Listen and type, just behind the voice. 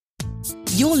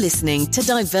You're listening to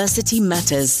Diversity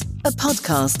Matters, a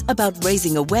podcast about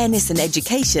raising awareness and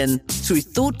education through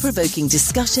thought-provoking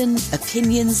discussion,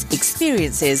 opinions,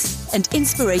 experiences, and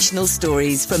inspirational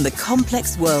stories from the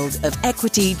complex world of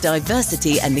equity,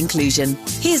 diversity, and inclusion.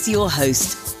 Here's your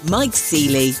host, Mike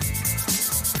Seeley.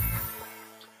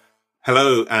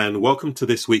 Hello, and welcome to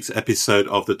this week's episode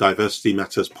of the Diversity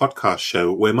Matters podcast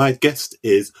show, where my guest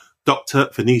is Dr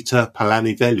Vinita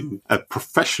Palaniveloo, a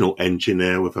professional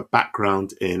engineer with a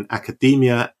background in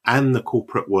academia and the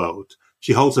corporate world.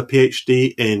 She holds a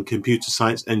PhD in computer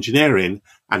science engineering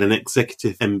and an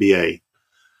executive MBA.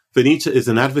 Vinita is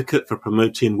an advocate for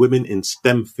promoting women in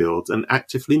STEM fields and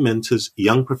actively mentors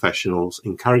young professionals,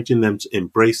 encouraging them to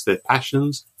embrace their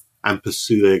passions and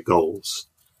pursue their goals.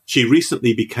 She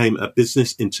recently became a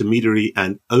business intermediary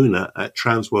and owner at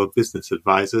Transworld Business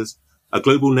Advisors, a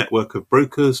global network of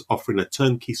brokers offering a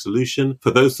turnkey solution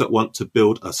for those that want to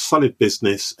build a solid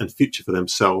business and future for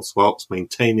themselves whilst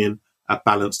maintaining a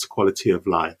balanced quality of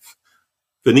life.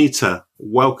 Vinita,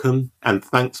 welcome and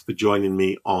thanks for joining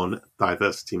me on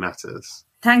Diversity Matters.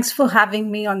 Thanks for having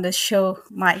me on the show,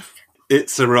 Mike.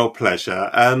 It's a real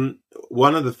pleasure.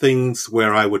 One of the things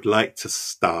where I would like to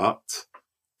start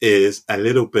is a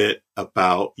little bit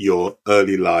about your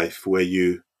early life, where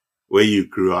you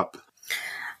grew up.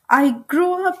 I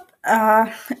grew up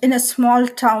in a small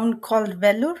town called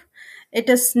Vellore. It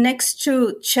is next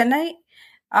to Chennai.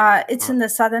 It's in the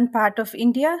southern part of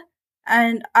India.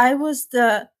 And I was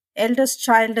the eldest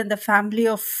child in the family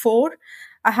of four.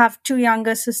 I have two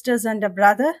younger sisters and a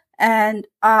brother. And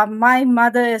my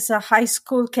mother is a high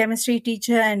school chemistry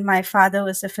teacher and my father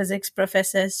was a physics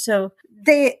professor. So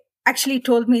they actually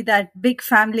told me that big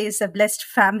family is a blessed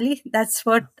family. That's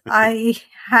what I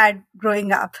had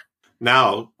growing up.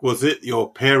 Now, was it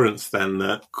your parents then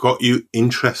that got you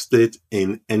interested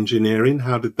in engineering?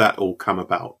 How did that all come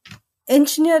about?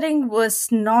 Engineering was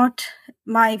not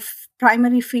my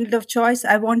primary field of choice.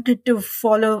 I wanted to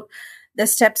follow the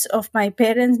steps of my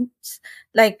parents.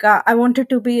 I wanted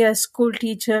to be a school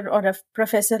teacher or a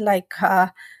professor like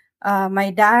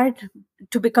my dad,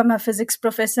 to become a physics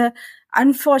professor.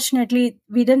 Unfortunately,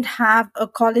 we didn't have a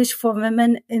college for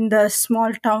women in the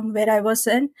small town where I was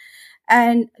in.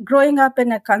 And growing up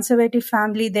in a conservative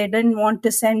family, they didn't want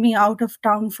to send me out of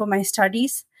town for my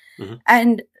studies. Mm-hmm.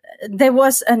 And there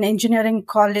was an engineering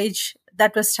college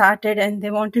that was started and they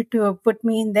wanted to put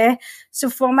me in there. So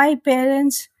for my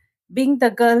parents, being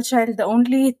the girl child, the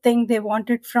only thing they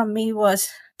wanted from me was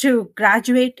to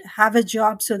graduate, have a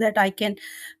job so that I can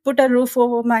put a roof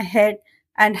over my head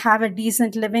and have a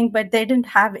decent living. But they didn't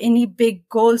have any big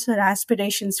goals or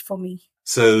aspirations for me.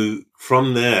 So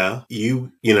from there,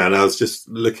 you know, and I was just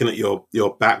looking at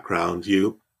your background,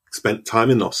 you spent time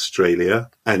in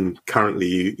Australia and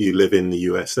currently you live in the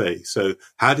USA. So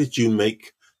how did you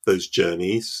make those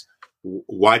journeys?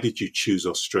 Why did you choose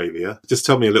Australia? Just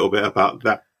tell me a little bit about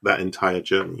that entire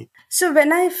journey. So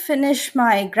when I finished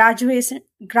my graduation,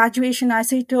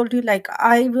 as I told you,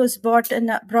 I was brought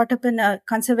up in a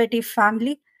conservative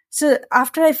family. So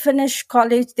after I finished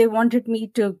college, they wanted me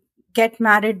to get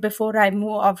married before I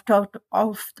move out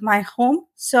of my home.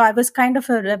 So I was kind of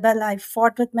a rebel. I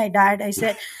fought with my dad. I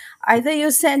said, either you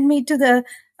send me to the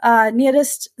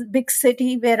nearest big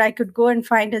city where I could go and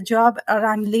find a job, or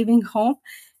I'm leaving home.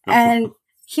 And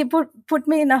he put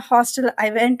me in a hostel.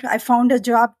 I found a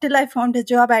job. Till I found a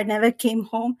job, I never came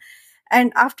home.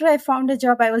 And after I found a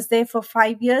job, I was there for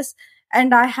 5 years.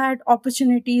 And I had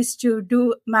opportunities to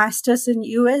do masters in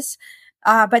US.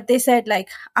 But they said,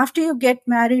 after you get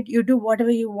married, you do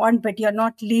whatever you want, but you're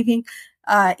not leaving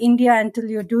India until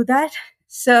you do that.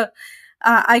 So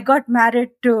I got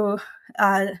married to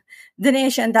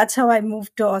Dinesh, and that's how I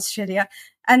moved to Australia.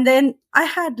 And then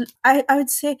I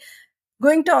would say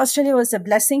going to Australia was a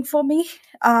blessing for me.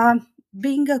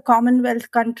 Being a Commonwealth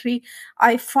country,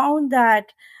 I found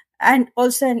that, and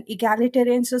also an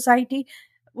egalitarian society,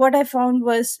 what I found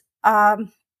was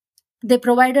they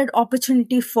provided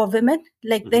opportunity for women.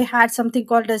 They had something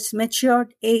called as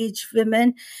matured age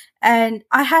women. And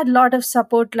I had a lot of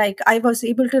support. I was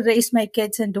able to raise my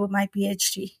kids and do my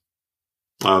PhD.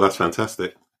 Oh, that's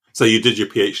fantastic. So you did your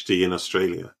PhD in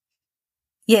Australia?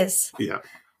 Yes. Yeah.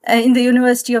 In the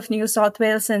University of New South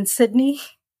Wales in Sydney.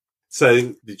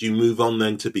 So did you move on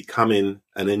then to becoming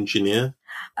an engineer?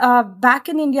 Back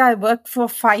in India, I worked for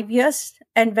 5 years.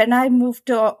 And when I moved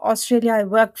to Australia, I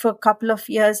worked for a couple of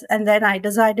years. And then I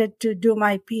decided to do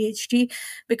my PhD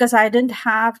because I didn't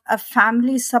have a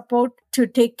family support to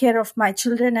take care of my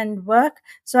children and work.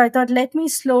 So I thought, let me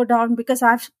slow down because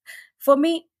for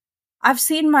me, I've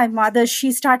seen my mother,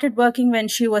 she started working when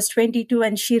she was 22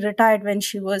 and she retired when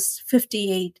she was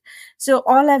 58. So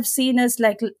all I've seen is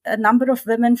like a number of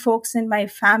women folks in my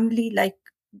family, like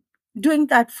doing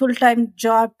that full-time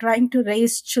job, trying to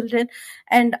raise children.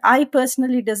 And I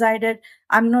personally decided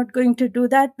I'm not going to do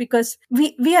that, because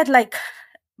we are like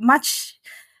much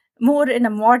more in a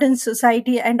modern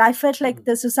society, and I felt like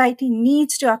the society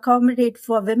needs to accommodate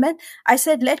for women. I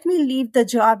said, let me leave the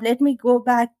job, let me go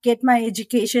back, get my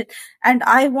education, and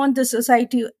I want the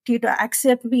society to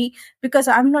accept me, because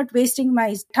I'm not wasting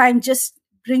my time just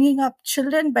bringing up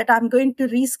children, but I'm going to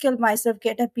reskill myself,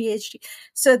 get a PhD.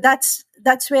 So that's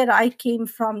where I came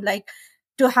from, like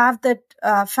to have that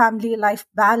family life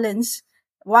balance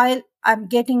while I'm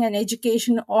getting an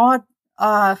education or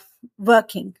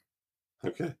working.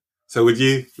 Okay. So would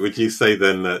you say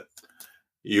then that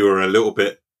you were a little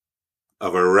bit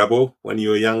of a rebel when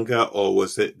you were younger, or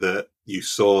was it that you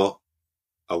saw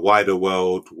a wider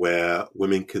world where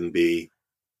women can be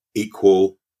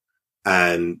equal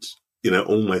and,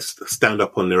 almost stand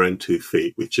up on their own 2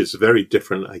 feet, which is very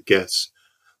different, I guess,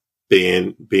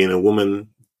 being a woman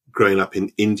growing up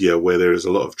in India, where there is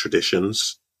a lot of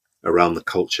traditions around the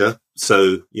culture.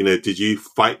 So, did you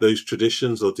fight those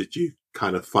traditions, or did you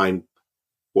kind of find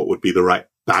what would be the right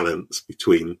balance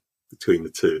between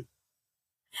the two?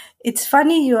 It's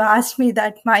funny you asked me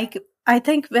that, Mike. I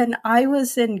think when I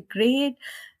was in grade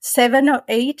 7 or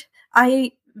 8,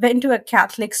 I went to a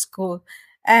Catholic school,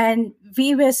 and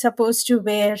we were supposed to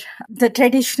wear the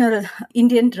traditional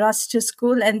Indian dress to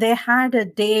school. And they had a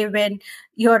day when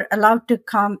you're allowed to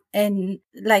come in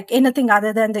like anything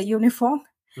other than the uniform.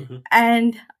 Mm-hmm.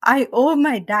 And I owe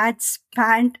my dad's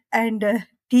pant and a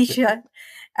t-shirt.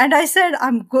 And I said,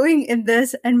 I'm going in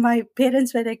this. And my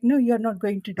parents were like, no, you're not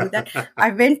going to do that. I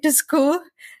went to school,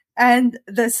 and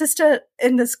the sister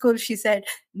in the school, she said,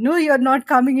 no, you're not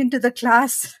coming into the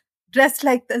class dressed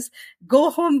like this. Go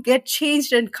home, get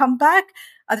changed, and come back.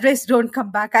 Otherwise, don't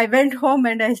come back. I went home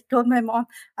and I told my mom,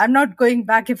 I'm not going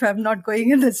back if I'm not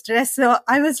going in this dress. So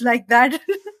I was like that,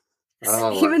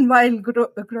 even while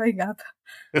growing up.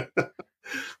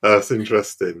 That's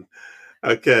interesting.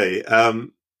 Okay.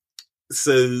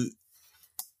 So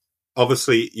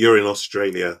obviously you're in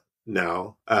Australia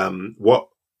now. What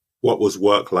was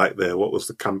work like there? What was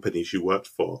the companies you worked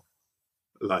for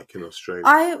like in Australia?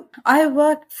 I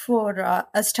worked for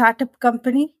a startup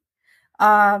company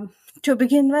to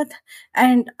begin with,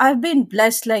 and I've been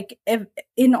blessed, like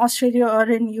in Australia or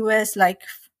in US, like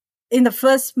in the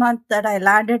first month that I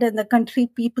landed in the country,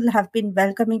 people have been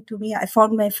welcoming to me. I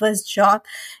found my first job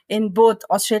in both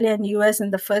Australia and US in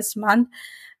the first month.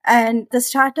 And the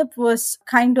startup was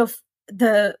kind of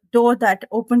the door that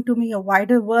opened to me a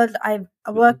wider world. I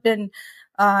worked in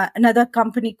another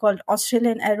company called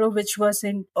Australian Aero, which was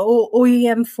in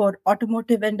OEM for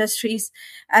automotive industries.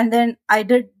 And then I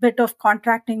did a bit of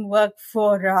contracting work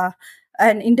for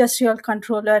an industrial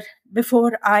controller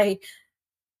before I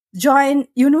joined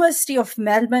University of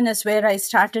Melbourne, is where I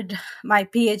started my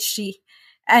PhD.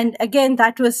 And again,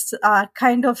 that was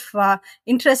kind of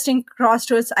interesting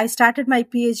crossroads. I started my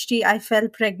PhD, I fell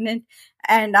pregnant,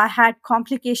 and I had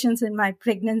complications in my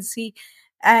pregnancy,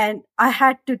 and I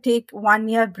had to take 1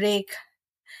 year break.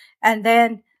 And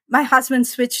then my husband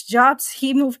switched jobs.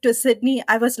 He moved to Sydney.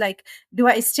 I was like, do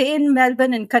I stay in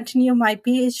Melbourne and continue my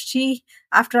PhD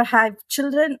after I have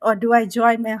children, or do I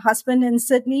join my husband in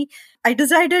Sydney? I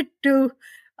decided to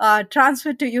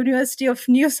transfer to University of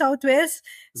New South Wales.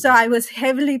 So I was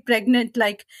heavily pregnant,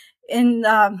 like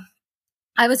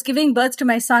I was giving birth to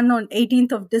my son on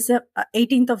 18th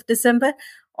of December.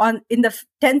 On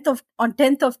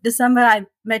 10th of December, I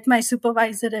met my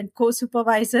supervisor and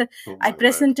co-supervisor. I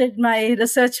presented my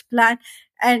research plan,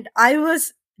 and I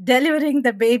was delivering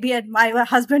the baby, and my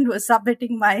husband was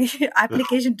submitting my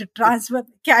application to transfer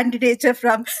candidature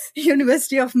from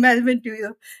University of Melbourne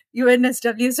to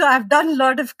UNSW. So I've done a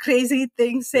lot of crazy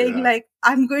things, saying like,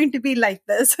 I'm going to be like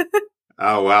this.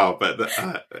 Oh, wow. But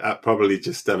that probably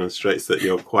just demonstrates that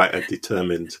you're quite a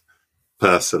determined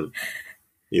person.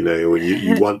 When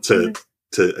you want to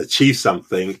achieve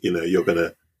something, you're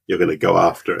gonna go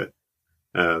after it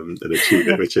and achieve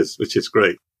it, which is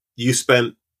great. You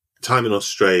spent time in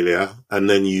Australia, and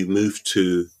then you moved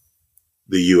to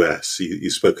the US. You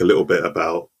spoke a little bit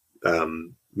about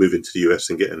moving to the US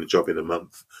and getting a job in a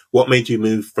month. What made you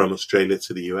move from Australia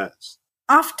to the US?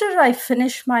 After I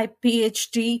finished my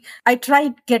PhD, I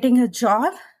tried getting a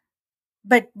job,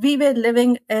 but we were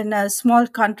living in a small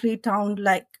country town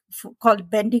called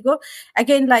Bendigo.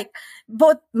 Again, like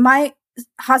both my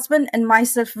husband and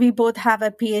myself, we both have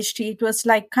a PhD. It was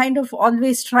like kind of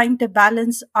always trying to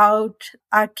balance out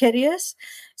our careers.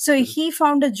 So he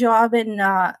found a job in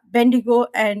Bendigo,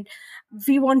 and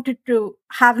we wanted to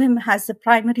have him as the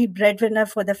primary breadwinner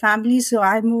for the family. So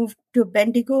I moved to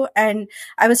Bendigo, and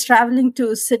I was traveling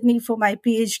to Sydney for my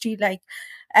PhD,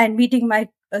 and meeting my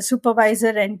supervisor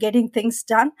and getting things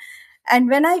done. And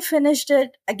when I finished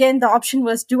it, again, the option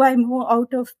was, do I move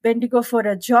out of Bendigo for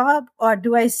a job, or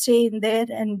do I stay in there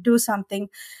and do something?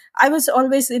 I was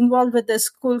always involved with the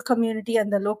school community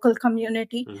and the local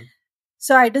community. Mm-hmm.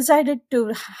 So I decided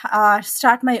to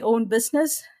start my own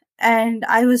business. And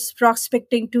I was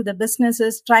prospecting to the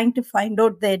businesses, trying to find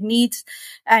out their needs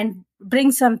and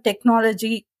bring some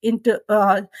technology into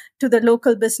to the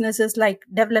local businesses, like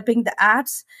developing the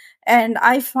apps. And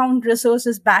I found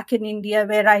resources back in India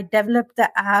where I developed the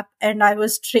app, and I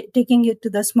was taking it to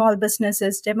the small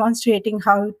businesses, demonstrating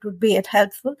how it would be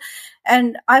helpful.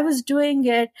 And I was doing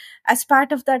it. As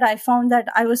part of that, I found that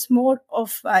I was more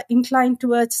of inclined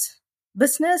towards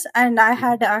business, and I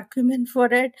had acumen for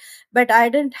it, but I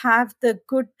didn't have the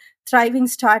good thriving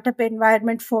startup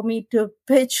environment for me to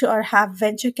pitch or have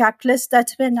venture capitalists.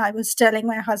 That's when I was telling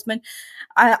my husband,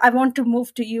 I want to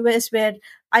move to US where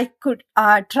I could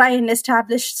try and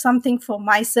establish something for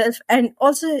myself. And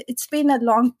also, it's been a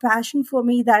long passion for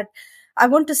me that I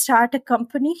want to start a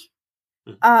company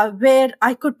where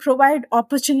I could provide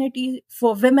opportunity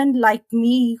for women like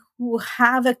me who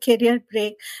have a career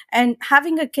break. And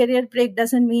having a career break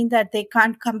doesn't mean that they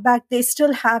can't come back. They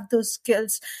still have those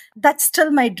skills. That's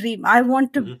still my dream. I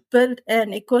want to build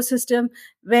an ecosystem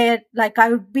where I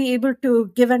would be able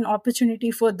to give an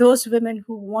opportunity for those women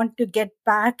who want to get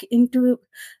back into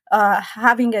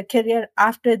having a career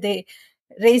after they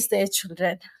raise their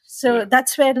children. So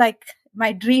that's where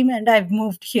my dream, and I've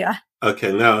moved here.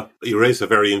 Okay, now you raised a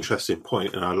very interesting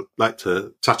point, and I'd like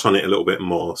to touch on it a little bit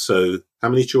more. So how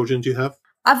many children do you have?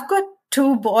 I've got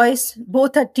 2 boys.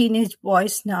 Both are teenage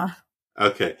boys now.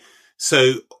 Okay,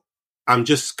 so I'm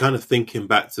just kind of thinking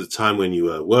back to the time when you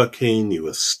were working, you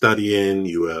were studying,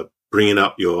 you were bringing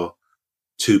up your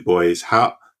 2 boys.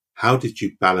 How did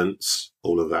you balance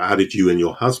all of that? How did you and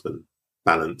your husband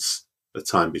balance the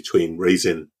time between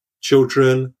raising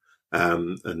children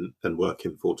and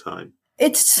working full time?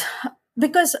 It's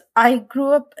because I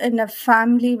grew up in a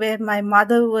family where my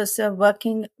mother was a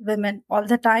working woman all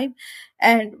the time.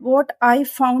 And what I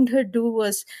found her do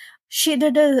was she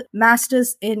did a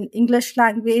master's in English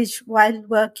language while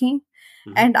working.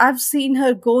 And I've seen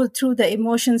her go through the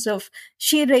emotions of,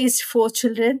 she raised 4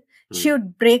 children. She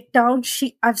would break down.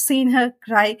 I've seen her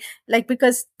cry,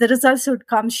 because the results would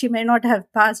come. She may not have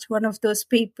passed one of those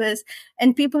papers.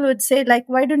 And people would say,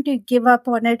 why don't you give up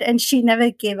on it? And she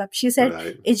never gave up. She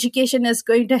said, education is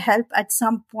going to help at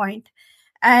some point.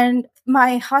 And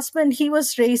my husband, he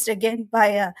was raised again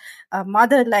by a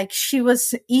mother, she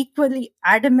was equally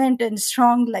adamant and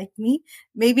strong like me.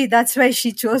 Maybe that's why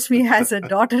she chose me as a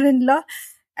daughter-in-law.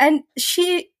 And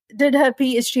she did her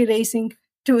PhD raising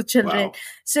 2 children. Wow.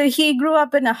 So he grew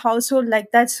up in a household like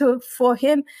that. So for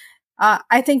him,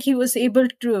 I think he was able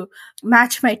to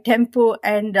match my tempo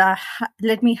and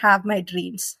let me have my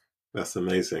dreams. That's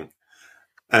amazing.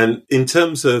 And in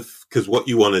terms of, because what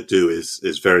you want to do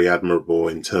is very admirable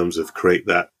in terms of create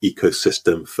that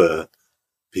ecosystem for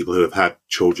people who have had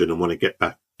children and want to get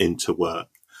back into work.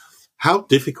 How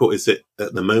difficult is it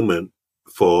at the moment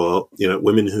for,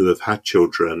 women who have had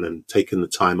children and taken the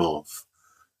time off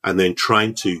and then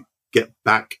trying to get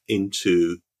back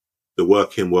into the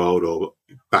working world or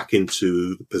back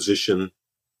into the position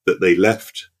that they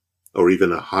left or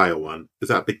even a higher one? Is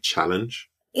that a big challenge?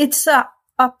 It's a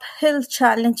uphill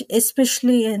challenge,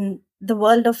 especially in the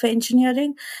world of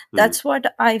engineering. That's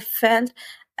what I felt.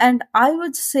 And I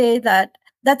would say that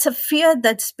that's a fear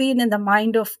that's been in the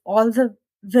mind of all the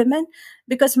women,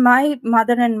 because my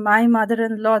mother and my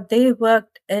mother-in-law, they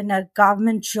worked in a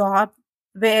government job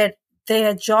where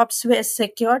their jobs were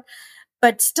secured.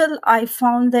 But still, I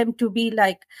found them to be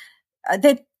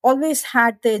they always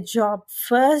had their job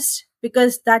first,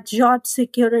 because that job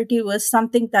security was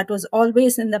something that was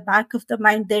always in the back of the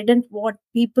mind. They didn't want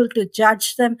people to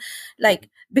judge them.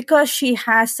 Because she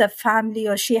has a family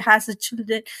or she has a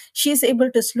children, she's able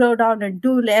to slow down and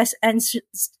do less and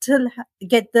still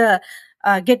get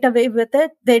away with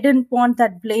it. They didn't want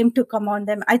that blame to come on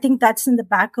them. I think that's in the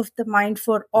back of the mind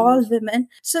for all women.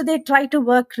 So they try to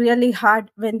work really hard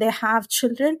when they have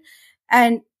children.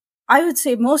 And I would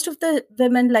say most of the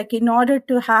women, in order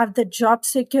to have the job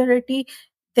security,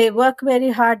 they work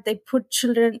very hard. They put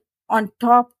children on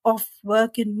top of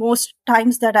work in most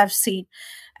times that I've seen.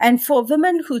 And for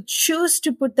women who choose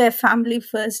to put their family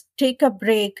first, take a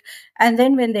break, and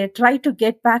then when they try to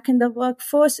get back in the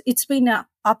workforce, it's been an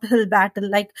uphill battle.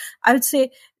 Like I would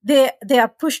say, they are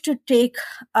pushed to take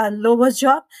a lower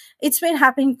job. It's been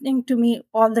happening to me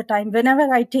all the time.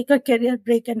 Whenever I take a career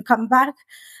break and come back,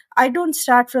 I don't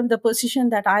start from the position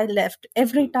that I left.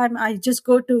 Every time I just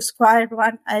go to square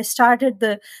one. I started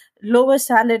the lower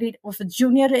salary of a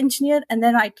junior engineer, and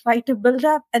then I try to build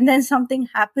up, and then something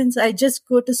happens. I just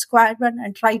go to square one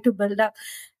and try to build up.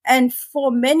 And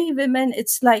for many women,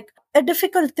 it's like a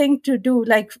difficult thing to do.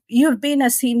 Like you've been a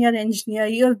senior engineer,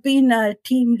 you've been a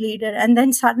team leader, and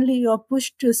then suddenly you're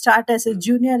pushed to start as a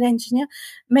junior engineer.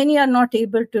 Many are not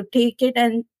able to take it,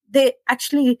 and they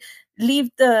actually leave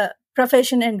the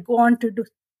profession and go on to do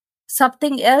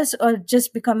something else or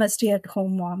just become a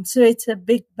stay-at-home mom. So it's a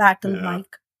big battle, Yeah.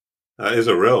 Mike. That is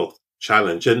a real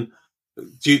challenge. And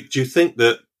do you think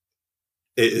that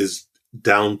it is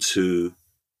down to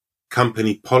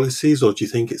company policies, or do you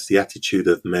think it's the attitude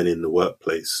of men in the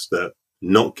workplace that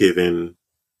not giving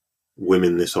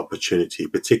women this opportunity,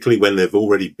 particularly when they've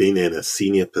already been in a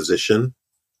senior position,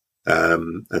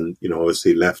 and,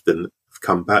 obviously left and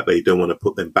come back, they don't want to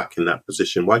put them back in that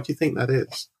position? Why do you think that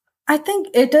is? I think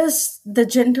it is the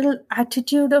general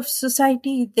attitude of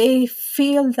society. They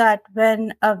feel that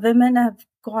when women have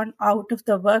gone out of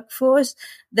the workforce,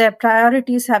 their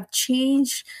priorities have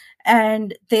changed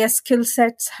and their skill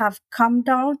sets have come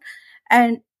down.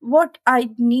 And what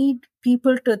I need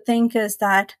people to think is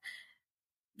that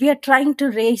we are trying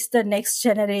to raise the next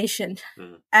generation.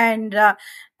 And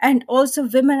also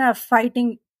women are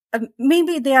fighting.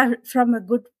 Maybe they are from a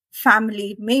good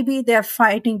family, maybe they're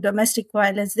fighting domestic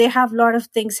violence, they have a lot of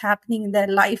things happening in their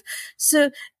life.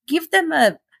 So give them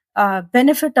a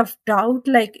benefit of doubt,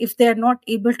 like if they're not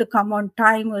able to come on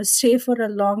time or stay for a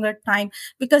longer time,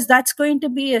 because that's going to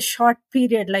be a short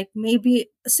period, like maybe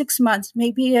 6 months,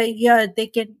 maybe a year, they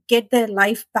can get their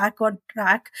life back on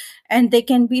track and they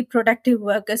can be productive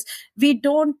workers. We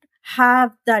don't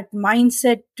have that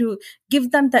mindset to give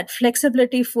them that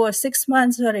flexibility for 6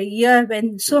 months or a year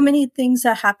when so many things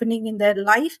are happening in their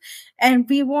life, and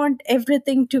we want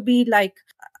everything to be like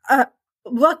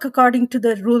work according to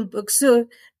the rule book. So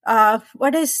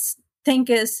what I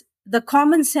think is the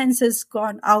common sense has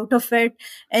gone out of it,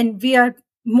 and we are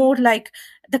more like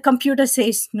the computer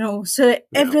says no. So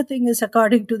everything is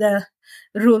according to the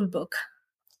rule book.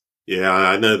 Yeah,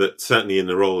 I know that certainly in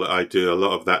the role that I do, a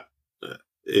lot of that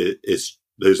is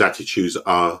those attitudes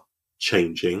are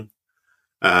changing,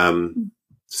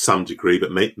 some degree,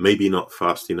 but maybe not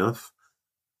fast enough.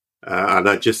 And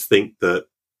I just think that,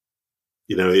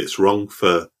 it's wrong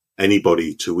for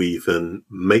anybody to even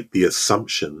make the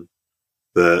assumption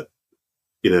that,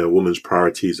 a woman's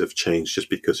priorities have changed just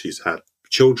because she's had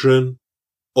children,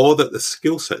 or that the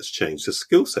skill set's changed. The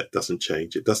skill set doesn't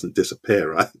change. It doesn't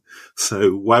disappear, right?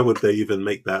 So why would they even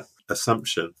make that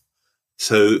assumption?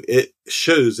 So it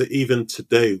shows that even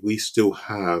today, we still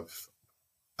have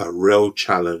a real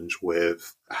challenge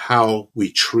with how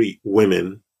we treat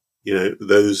women,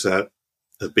 those that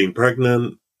have been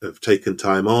pregnant, have taken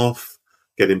time off,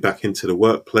 getting back into the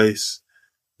workplace.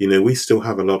 We still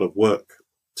have a lot of work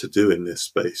to do in this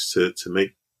space to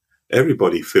make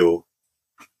everybody feel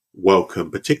welcome,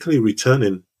 particularly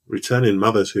returning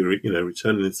mothers who,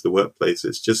 returning into the workplace.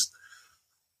 It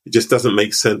just doesn't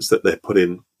make sense that they're put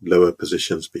in lower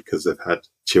positions because they've had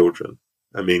children.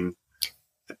 I mean,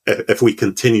 if we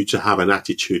continue to have an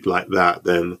attitude like that,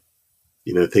 then,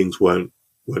 things won't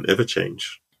ever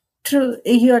change. True.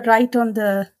 You're right on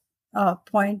the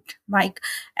point, Mike.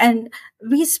 And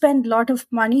we spend a lot of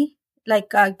money,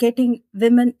 like getting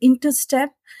women into STEM,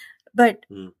 but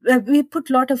we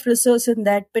put a lot of resource in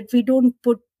that, but we don't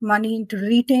put money into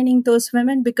retaining those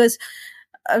women, because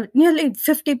nearly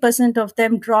 50% of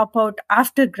them drop out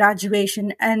after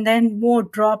graduation, and then more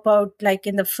drop out like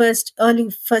in the first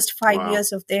 5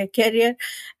 years of their career.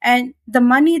 And the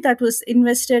money that was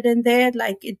invested in there,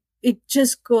 like it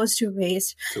just goes to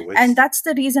waste. And that's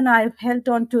the reason I've held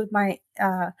on to my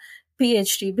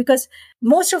PhD, because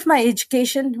most of my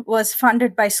education was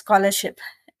funded by scholarship.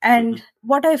 And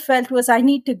what I felt was I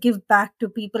need to give back to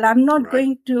people. I'm not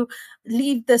going to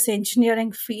leave this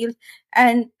engineering field.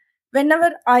 And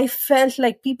whenever I felt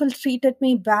like people treated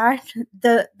me bad,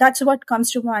 that's what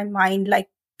comes to my mind. Like,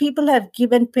 people have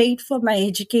paid for my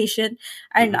education,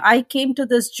 and I came to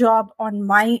this job on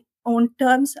my own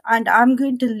terms, and I'm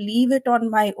going to leave it on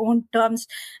my own terms,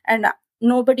 and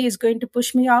nobody is going to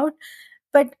push me out.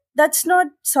 But that's not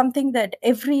something that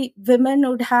every woman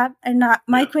would have. And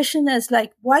my question is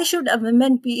like, why should a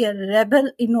woman be a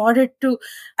rebel in order to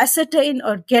ascertain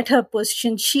or get her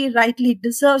position? She rightly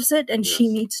deserves it, and she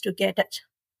needs to get it.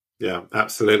 Yeah,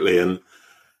 absolutely. And,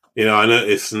 I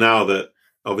notice now that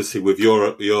obviously with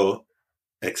your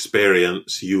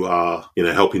experience, you are,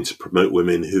 helping to promote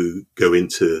women who go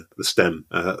into the STEM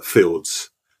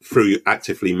fields through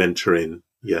actively mentoring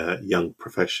young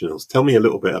professionals. Tell me a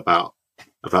little bit about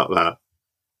that.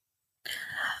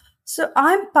 So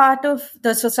I'm part of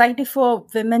the Society for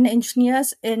Women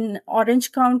Engineers in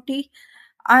Orange County.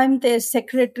 I'm their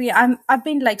secretary. I've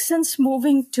been like, since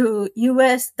moving to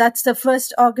US, that's the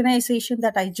first organization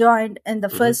that I joined in the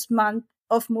first month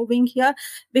of moving here,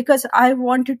 because I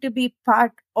wanted to be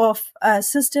part of a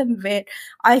system where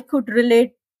I could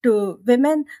relate to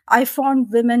women. I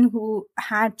found women who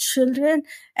had children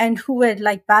and who were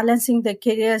like balancing their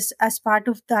careers as part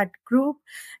of that group.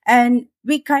 And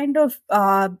we kind of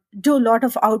do a lot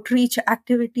of outreach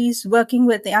activities, working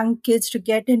with young kids to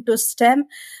get into STEM.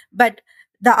 But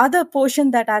the other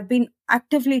portion that I've been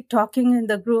actively talking in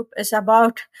the group is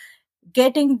about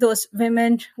getting those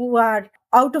women who are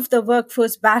out of the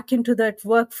workforce back into that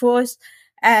workforce.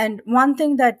 And one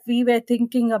thing that we were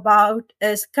thinking about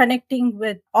is connecting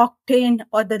with Octane,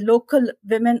 or the local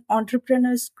women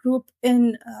entrepreneurs group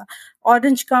in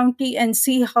Orange County, and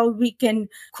see how we can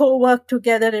co-work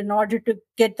together in order to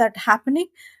get that happening.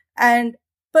 And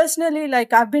personally,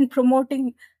 like, I've been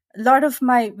promoting a lot of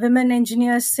my women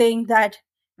engineers, saying that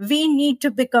we need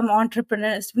to become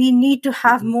entrepreneurs. We need to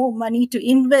have more money to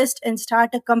invest and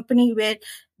start a company where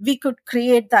we could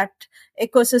create that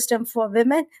ecosystem for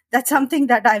women. That's something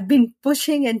that I've been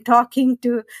pushing and talking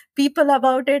to people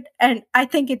about it. And I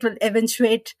think it will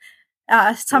eventuate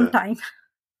sometime.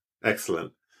 Yeah.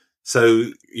 Excellent.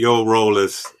 So your role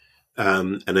as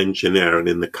an engineer, and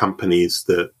in the companies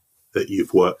that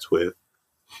you've worked with,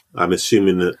 I'm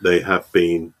assuming that they have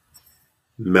been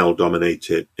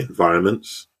male-dominated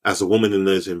environments. As a woman in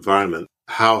those environments,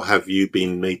 how have you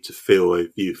been made to feel? Have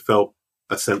you felt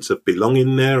a sense of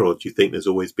belonging there, or do you think there's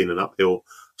always been an uphill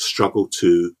struggle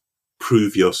to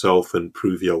prove yourself and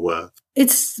prove your worth?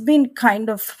 It's been kind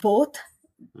of both.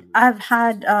 I've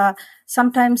had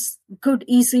sometimes good,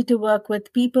 easy to work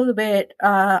with people where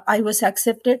I was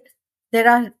accepted. There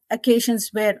are occasions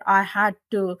where I had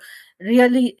to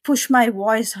really push my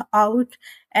voice out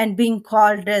and being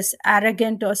called as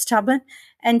arrogant or stubborn.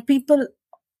 And people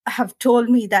have told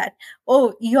me that,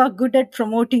 oh, you're good at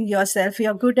promoting yourself.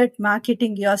 You're good at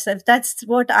marketing yourself. That's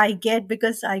what I get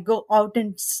because I go out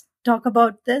and talk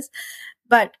about this.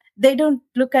 But they don't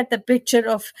look at the picture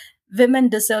of women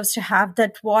deserves to have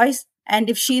that voice.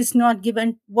 And if she's not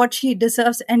given what she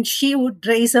deserves, and she would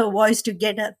raise her voice to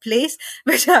get a place,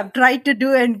 which I've tried to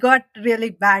do and got really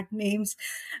bad names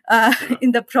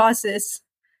in the process.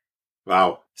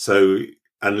 Wow. So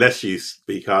unless you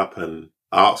speak up and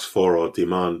ask for or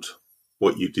demand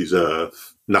what you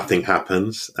deserve, nothing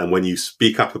happens. And when you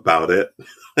speak up about it,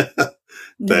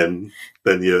 then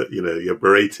you're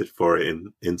berated for it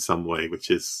in some way, which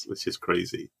is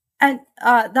crazy. And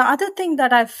the other thing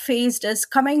that I've faced is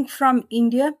coming from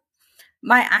India,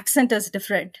 my accent is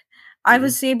different. I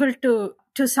was able to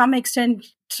some extent,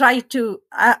 try to,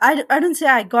 I don't say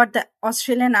I got the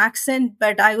Australian accent,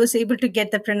 but I was able to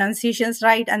get the pronunciations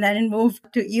right, and then moved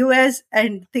to US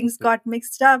and things got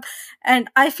mixed up. And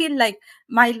I feel like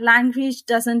my language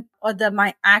doesn't, or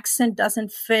my accent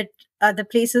doesn't fit the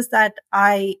places that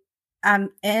I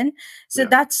am in. So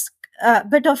that's a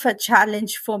bit of a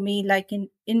challenge for me, like in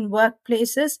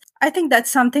workplaces. I think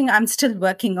that's something I'm still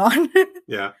working on.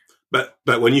 Yeah. But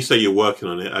when you say you're working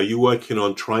on it, are you working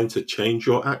on trying to change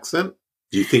your accent?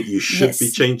 Do you think you should be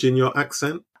changing your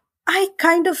accent? I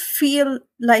kind of feel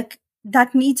like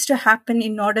that needs to happen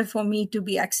in order for me to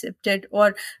be accepted,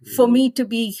 or for me to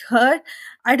be heard.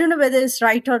 I don't know whether it's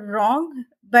right or wrong,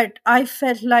 but I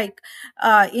felt like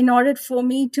in order for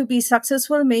me to be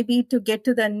successful, maybe to get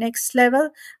to the next level,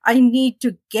 I need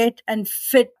to get and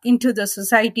fit into the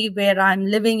society where I'm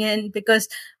living in, because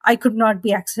I could not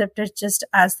be accepted just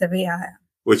as the way I am.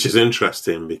 Which is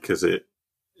interesting, because it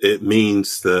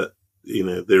means that,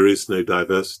 there is no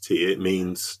diversity. It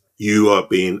means you are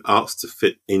being asked to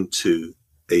fit into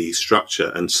a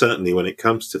structure. And certainly when it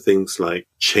comes to things like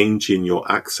changing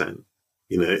your accent,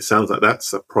 it sounds like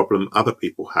that's a problem other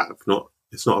people have.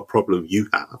 It's not a problem you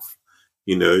have.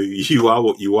 You are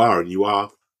what you are, and you are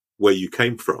where you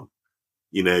came from.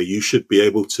 You should be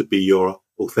able to be your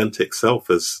authentic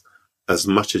self as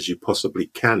much as you possibly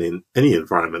can in any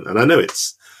environment. And I know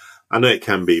it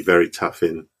can be very tough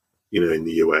in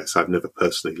the US. I've never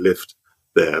personally lived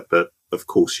there, but of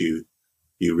course, you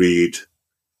read,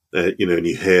 and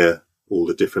you hear all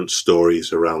the different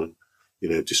stories around,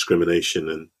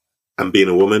 discrimination and being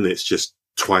a woman. It's just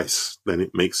twice. Then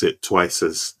it makes it twice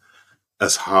as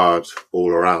hard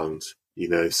all around.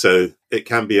 So it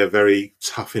can be a very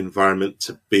tough environment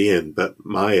to be in. But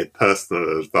my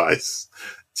personal advice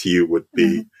to you would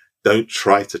be, don't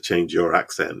try to change your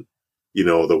accent,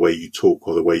 or the way you talk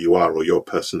or the way you are or your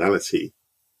personality.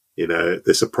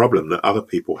 There's a problem that other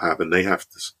people have, and they have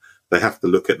to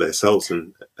look at themselves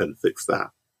and fix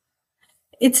that.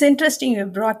 It's interesting you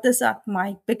brought this up,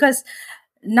 Mike, because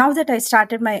now that I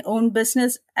started my own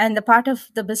business, and the part of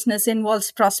the business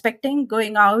involves prospecting,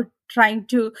 going out, trying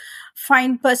to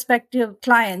find prospective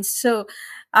clients. So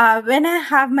when I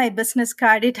have my business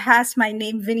card, it has my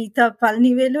name, Vinita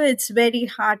Palaniveloo. It's very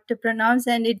hard to pronounce,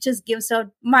 and it just gives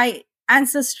out my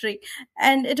ancestry.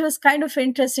 And it was kind of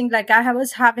interesting. Like, I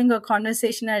was having a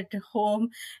conversation at home,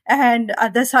 and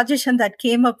the suggestion that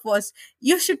came up was,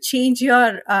 you should change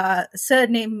your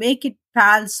surname, make it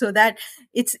Pal, so that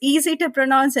it's easy to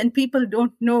pronounce and people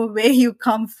don't know where you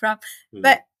come from.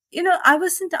 But, I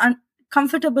wasn't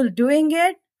comfortable doing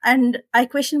it. And I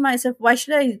questioned myself, why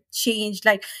should I change?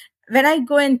 Like, when I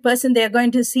go in person, they're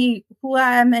going to see who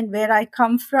I am and where I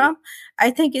come from.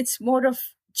 I think it's more of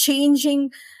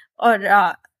changing,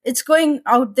 or it's going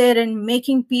out there and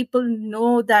making people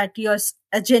know that you're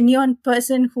a genuine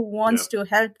person who wants to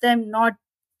help them, not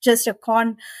just a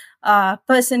con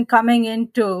person coming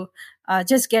in to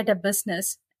just get a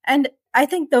business. And I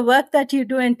think the work that you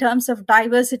do in terms of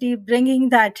diversity, bringing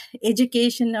that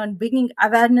education and bringing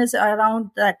awareness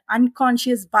around that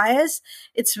unconscious bias,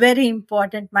 it's very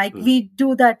important, Mike. We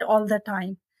do that all the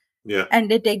time. Yeah. And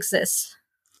it exists.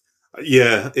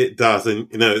 Yeah, it does. And,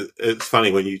 it's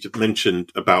funny when you just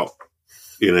mentioned about,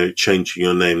 changing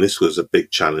your name. This was a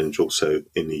big challenge also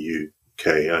in the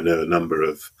UK. I know a number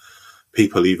of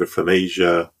people either from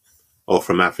Asia or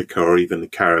from Africa or even the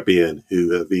Caribbean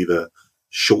who have either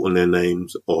shortened their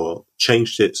names or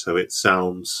changed it so it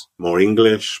sounds more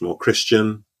English, more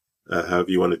Christian,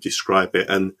 however you want to describe it.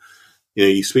 And,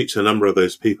 you speak to a number of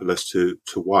those people as to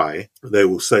why. They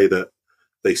will say that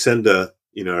they send a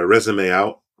resume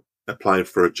out applying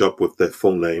for a job with their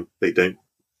full name. They don't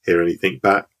hear anything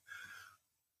back.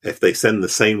 If they send the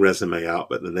same resume out,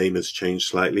 but the name has changed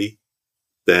slightly,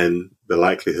 then the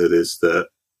likelihood is that,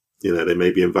 they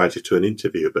may be invited to an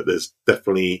interview, but there's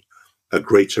definitely a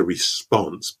greater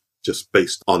response just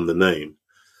based on the name.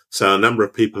 So a number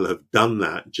of people have done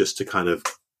that just to kind of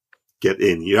get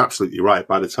in. You're absolutely right.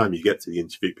 By the time you get to the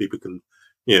interview, people can,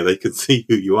 they can see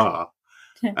who you are.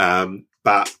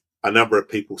 But a number of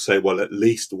people say, well, at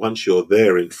least once you're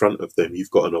there in front of them,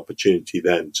 you've got an opportunity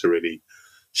then to really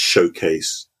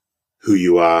showcase who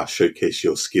you are, showcase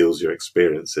your skills, your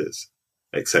experiences,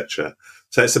 etc.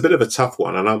 So it's a bit of a tough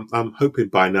one. And I'm hoping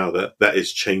by now that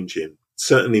is changing,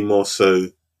 certainly more so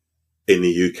in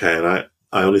the UK. And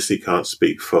I honestly can't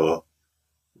speak for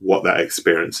what that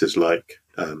experience is like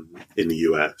in the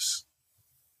US.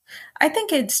 I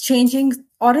think it's changing.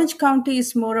 Orange County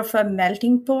is more of a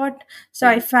melting pot. So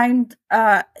I find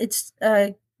it's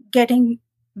getting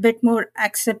a bit more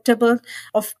acceptable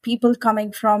of people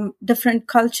coming from different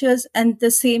cultures, and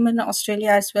the same in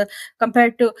Australia as well.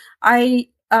 Compared to, I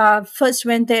first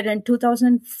went there in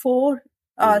 2004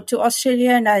 to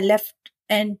Australia, and I left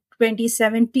in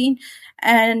 2017.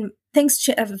 And things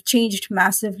have changed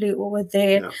massively over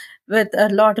there with a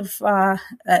lot of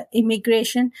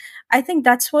immigration. I think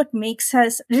that's what makes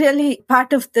us really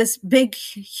part of this big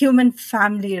human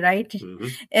family, right?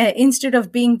 Instead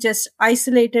of being just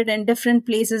isolated in different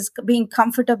places, being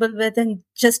comfortable within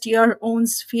just your own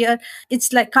sphere,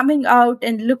 it's like coming out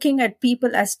and looking at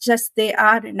people as just they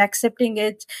are and accepting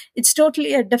it. It's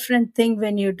totally a different thing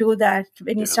when you do that,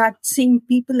 when you start seeing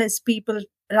people as people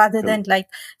rather than like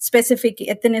specific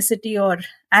ethnicity or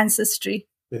ancestry.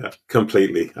 Yeah,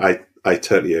 completely. I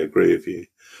totally agree with you.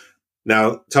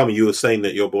 Now, tell me, you were saying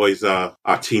that your boys are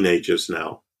teenagers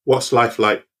now. What's life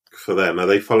like for them? Are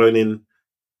they following in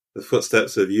the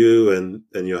footsteps of you and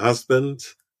your husband,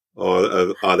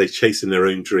 or are they chasing their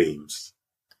own dreams?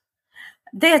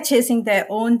 They are chasing their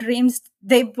own dreams.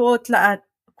 They both are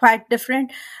quite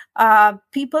different.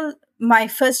 My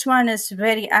first one is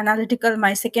very analytical.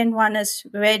 My second one is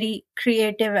very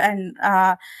creative and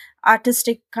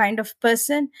artistic kind of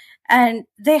person. And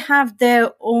they have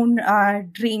their own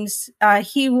dreams.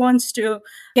 He wants to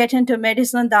get into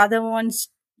medicine. The other wants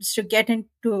to get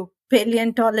into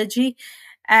paleontology.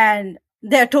 And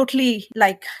they're totally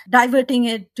like diverting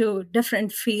it to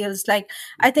different fields. Like,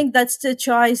 I think that's the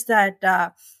choice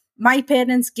that my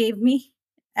parents gave me.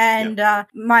 And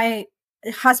my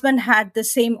husband had the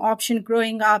same option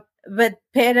growing up with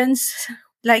parents.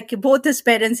 Like both his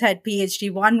parents had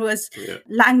PhD. One was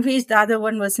language, the other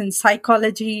one was in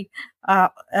psychology,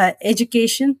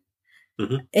 education.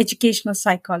 Mm-hmm. Educational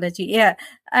psychology. Yeah.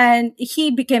 And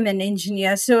he became an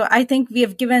engineer. So I think we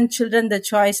have given children the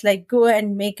choice, like go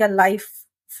and make a life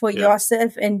for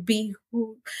yourself and be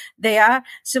who they are.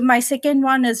 So my second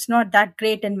one is not that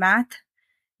great in math,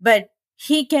 but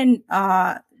he can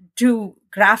do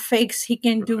graphics, he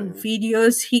can do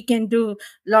videos, he can do a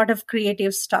lot of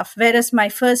creative stuff. Whereas my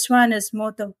first one is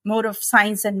more of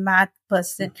science and math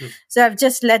person. Mm-hmm. So I've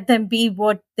just let them be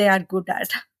what they are good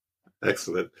at.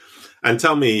 Excellent. And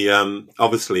tell me,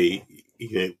 obviously,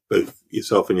 both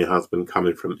yourself and your husband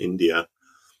coming from India,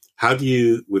 how do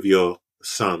you, with your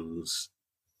sons,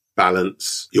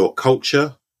 balance your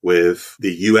culture with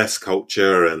the US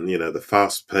culture and, the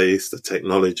fast pace, the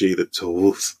technology, the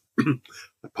tools, the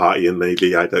partying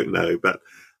maybe, I don't know. But,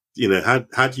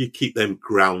 how do you keep them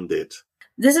grounded?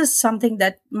 This is something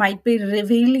that might be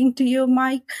revealing to you,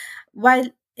 Mike. While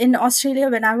in Australia,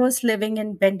 when I was living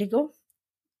in Bendigo,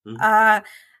 I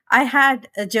had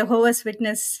a Jehovah's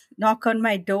Witness knock on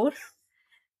my door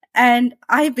and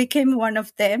I became one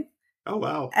of them. Oh,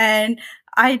 wow. And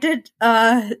I did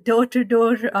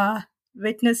door-to-door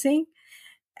witnessing.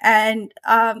 And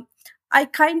I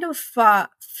kind of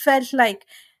felt like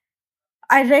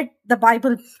I read the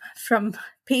Bible from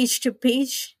page to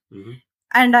page. Mm-hmm.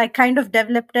 And I kind of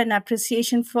developed an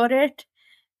appreciation for it.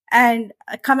 And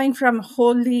coming from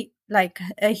wholly like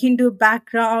a Hindu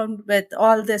background with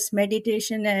all this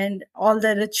meditation and all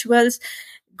the rituals,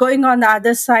 going on the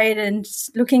other side and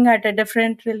looking at a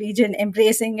different religion,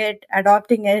 embracing it,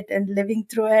 adopting it, and living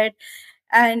through it.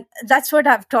 And that's what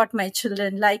I've taught my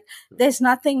children. Like, there's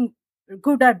nothing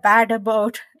good or bad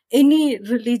about any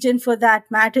religion for that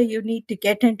matter. You need to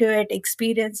get into it,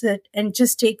 experience it, and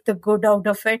just take the good out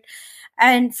of it.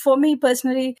 And for me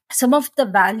personally, some of the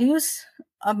values,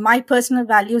 my personal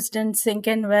values didn't sink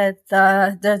in with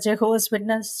the Jehovah's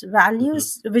Witness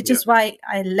values, mm-hmm. which is why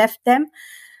I left them.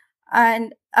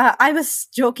 And I was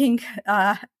joking,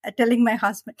 telling my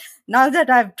husband, now that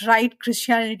I've tried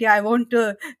Christianity, I want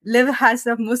to live as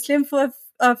a Muslim for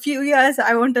a few years.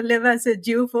 I want to live as a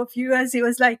Jew for a few years. He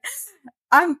was like,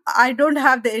 I don't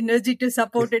have the energy to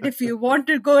support it. If you want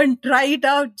to go and try it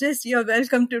out, you're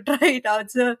welcome to try it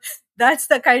out. So that's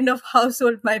the kind of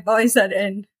household my boys are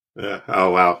in. Yeah.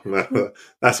 Oh, wow.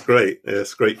 That's great.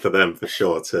 It's great for them, for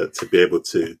sure, to be able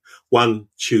to, one,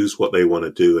 choose what they want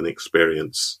to do and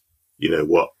experience,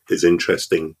 what is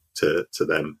interesting to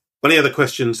them. One of the other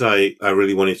questions I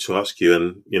really wanted to ask you,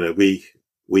 and,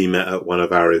 we met at one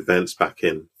of our events back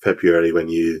in February when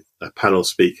you, a panel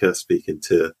speaker speaking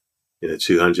to,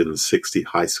 260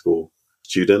 high school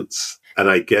students. And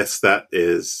I guess that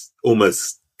is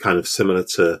almost kind of similar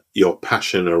to your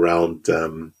passion around,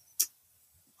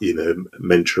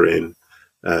 mentoring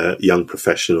young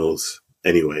professionals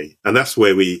anyway. And that's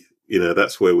where we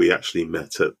actually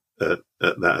met at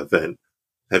that event.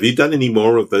 Have you done any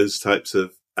more of those types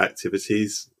of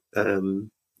activities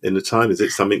in the time? Is it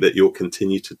something that you'll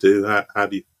continue to do? How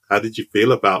did you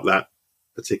feel about that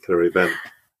particular event?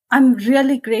 I'm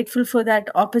really grateful for that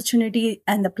opportunity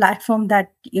and the platform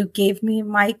that you gave me,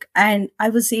 Mike. And I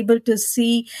was able to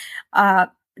see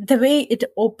the way it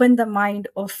opened the mind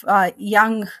of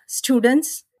young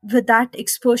students with that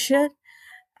exposure,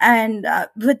 and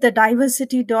with the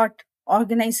Diversity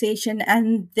organization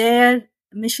and their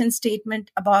mission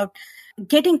statement about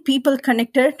getting people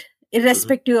connected,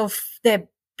 irrespective mm-hmm. of their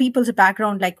people's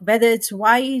background, like whether it's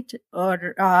white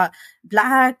or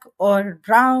black or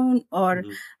brown or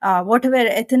mm-hmm. Whatever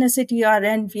ethnicity you are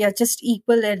in, we are just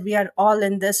equal and we are all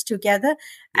in this together.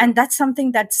 Yeah. And that's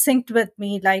something that synced with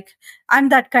me. Like, I'm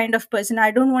that kind of person.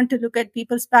 I don't want to look at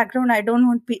people's background. I don't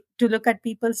want to look at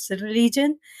people's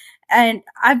religion. And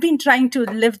I've been trying to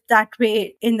live that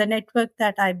way in the network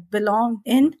that I belong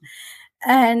in.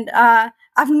 And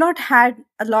I've not had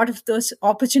a lot of those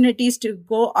opportunities to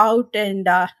go out and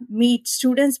meet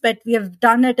students, but we have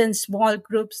done it in small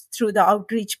groups through the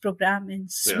outreach program in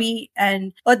SWE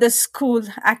and other school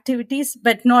activities,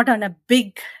 but not on a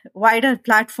big, wider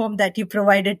platform that you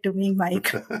provided to me,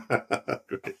 Mike.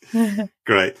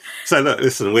 Great. So look,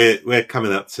 listen, we're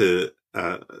coming up to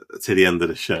the end of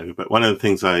the show, but one of the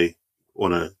things I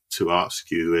wanted to ask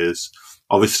you is,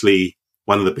 obviously,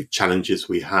 one of the big challenges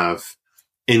we have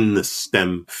in the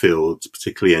STEM fields,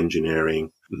 particularly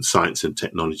engineering and science and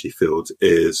technology fields,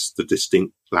 is the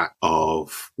distinct lack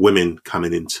of women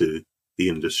coming into the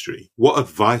industry. What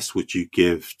advice would you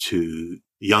give to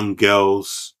young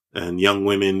girls and young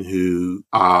women who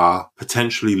are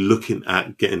potentially looking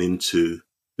at getting into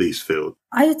these fields?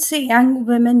 I would say young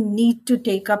women need to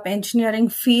take up engineering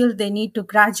field. They need to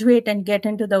graduate and get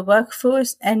into the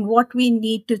workforce. And what we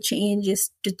need to change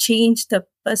is to change the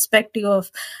perspective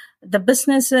of the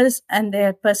businesses and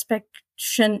their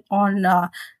perception on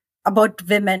about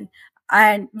women.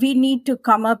 And we need to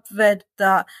come up with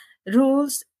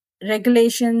rules,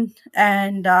 regulation,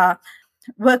 and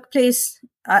workplace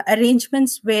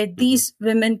arrangements where these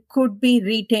women could be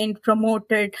retained,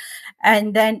 promoted,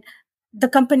 and then the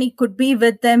company could be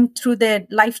with them through their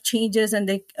life changes, and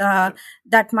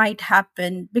that might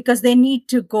happen because they need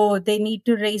to go, they need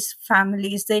to raise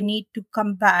families, they need to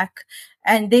come back,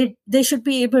 and they should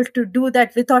be able to do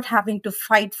that without having to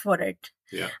fight for it.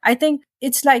 Yeah. I think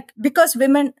it's like, because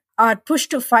women are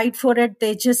pushed to fight for it,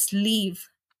 they just leave.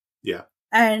 Yeah.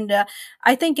 And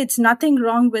I think it's nothing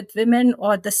wrong with women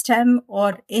or the STEM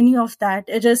or any of that.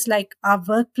 It is like our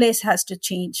workplace has to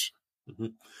change. Mm-hmm.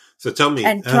 So tell me,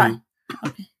 and try.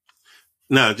 Okay.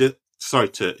 No, just sorry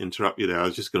to interrupt you there. I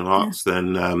was just going to ask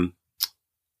then,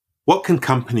 what can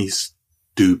companies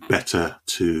do better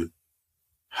to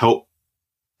help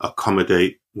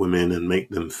accommodate women and make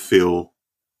them feel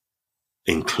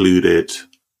included,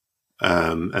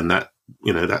 and that,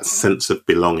 that sense of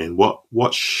belonging?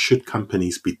 What should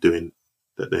companies be doing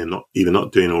that they're either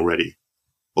not doing already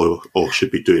or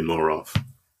should be doing more of?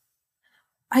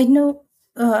 I know,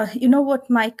 you know what,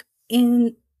 Mike,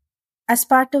 as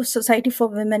part of Society for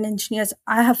Women Engineers,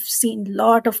 I have seen a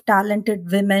lot of talented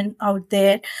women out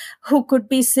there who could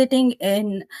be sitting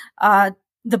in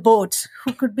the boards,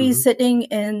 who could be sitting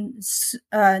in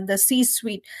the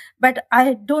C-suite, but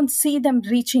I don't see them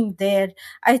reaching there.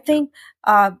 I think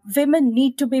women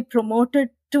need to be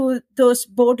promoted to those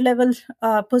board level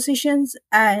positions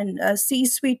and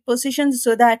C-suite positions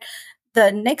so that the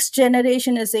next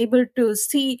generation is able to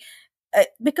see,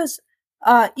 because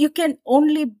you can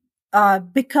only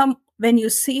become when you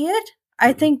see it.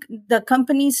 I think the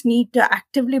companies need to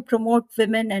actively promote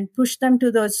women and push them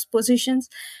to those positions.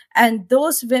 And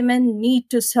those women need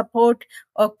to support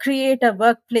or create a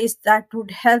workplace that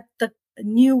would help the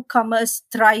newcomers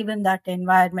thrive in that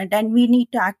environment. And we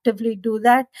need to actively do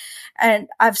that. And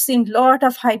I've seen a lot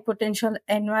of high potential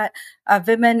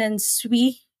women in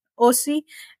SWE, OC,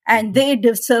 and they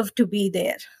deserve to be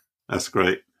there. That's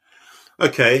great.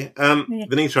 Okay.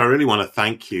 Vinita, I really want to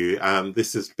thank you.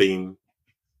 This has been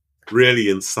really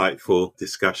insightful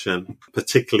discussion,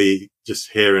 particularly just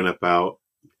hearing about,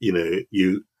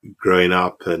 you growing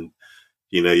up and,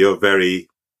 you're very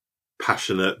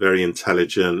passionate, very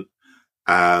intelligent,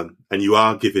 and you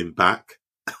are giving back.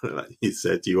 Like you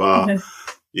said, you are,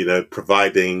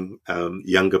 providing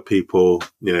younger people,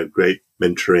 great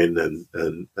mentoring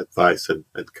and advice and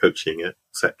coaching,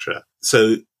 etc.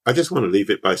 So I just want to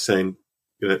leave it by saying,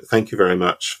 thank you very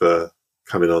much for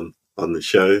coming on the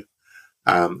show.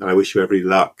 And I wish you every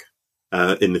luck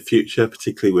in the future,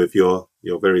 particularly with your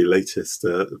very latest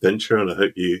venture. And I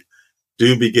hope you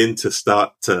do begin to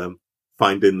start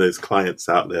finding those clients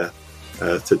out there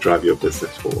to drive your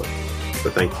business forward. So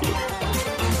thank you.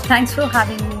 Thanks for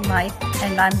having me, Mike.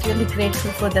 And I'm really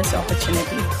grateful for this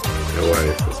opportunity. No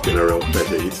worries. It's been a real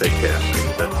pleasure. You take care.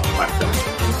 Bye for now.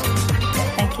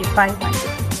 Thank you. Bye, Mike.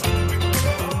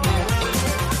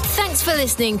 Thanks for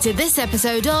listening to this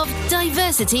episode of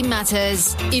Diversity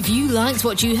Matters. If you liked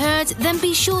what you heard, then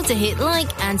be sure to hit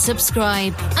like and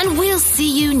subscribe. And we'll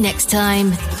see you next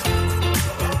time.